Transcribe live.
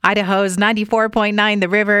Idaho's 94.9 The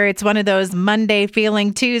River. It's one of those Monday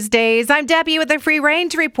feeling Tuesdays. I'm Debbie with a free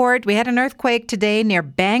range report. We had an earthquake today near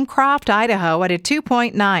Bancroft, Idaho at a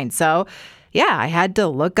 2.9. So, yeah, I had to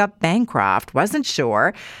look up Bancroft. Wasn't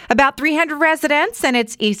sure. About 300 residents, and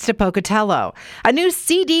it's east of Pocatello. A new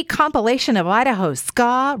CD compilation of Idaho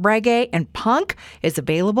ska, reggae, and punk is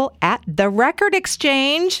available at the Record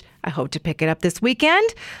Exchange. I hope to pick it up this weekend.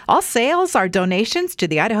 All sales are donations to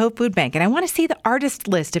the Idaho Food Bank. And I want to see the artist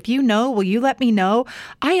list. If you know, will you let me know?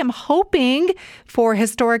 I am hoping for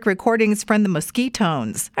historic recordings from the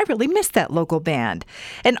Mosquitones. I really miss that local band.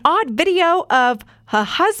 An odd video of a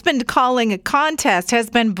husband calling a contest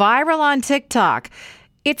has been viral on TikTok.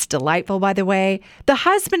 It's delightful, by the way. The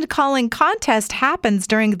husband calling contest happens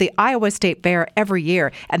during the Iowa State Fair every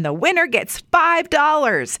year, and the winner gets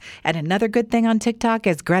 $5. And another good thing on TikTok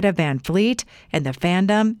is Greta Van Fleet and the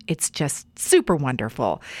fandom. It's just super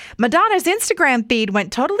wonderful. Madonna's Instagram feed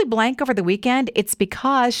went totally blank over the weekend. It's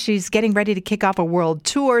because she's getting ready to kick off a world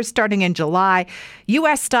tour starting in July.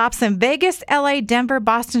 U.S. stops in Vegas, L.A., Denver,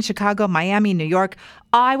 Boston, Chicago, Miami, New York.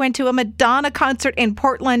 I went to a Madonna concert in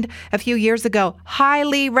Portland a few years ago.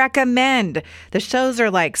 Highly recommend. The shows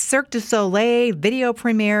are like Cirque du Soleil, video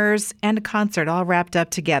premieres, and a concert all wrapped up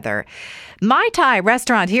together. Mai Tai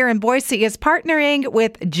restaurant here in Boise is partnering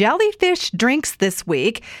with Jellyfish Drinks this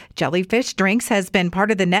week. Jellyfish Drinks has been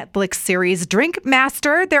part of the Netflix series Drink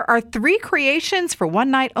Master. There are 3 creations for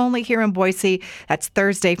one night only here in Boise. That's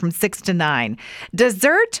Thursday from 6 to 9.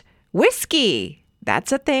 Dessert, whiskey.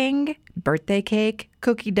 That's a thing. Birthday cake,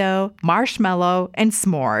 cookie dough, marshmallow, and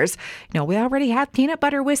s'mores. You know, we already have peanut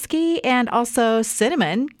butter whiskey and also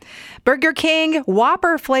cinnamon. Burger King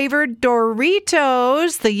Whopper flavored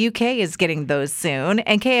Doritos. The UK is getting those soon.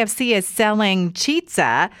 And KFC is selling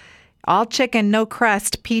Chizza. All chicken, no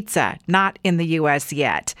crust pizza. Not in the U.S.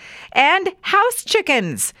 yet. And house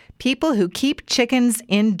chickens. People who keep chickens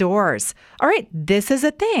indoors. All right, this is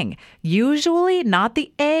a thing. Usually not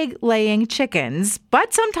the egg-laying chickens,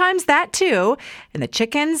 but sometimes that too. And the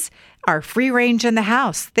chickens are free range in the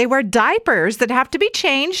house. They wear diapers that have to be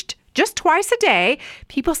changed just twice a day.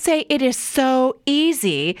 People say it is so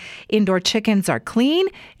easy. Indoor chickens are clean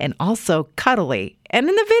and also cuddly. And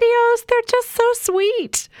in the videos, they're just so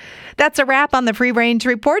sweet. That's a wrap on the Free Range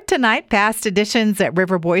Report tonight. Past editions at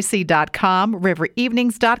riverboise.com,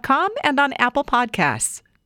 riverevenings.com, and on Apple Podcasts.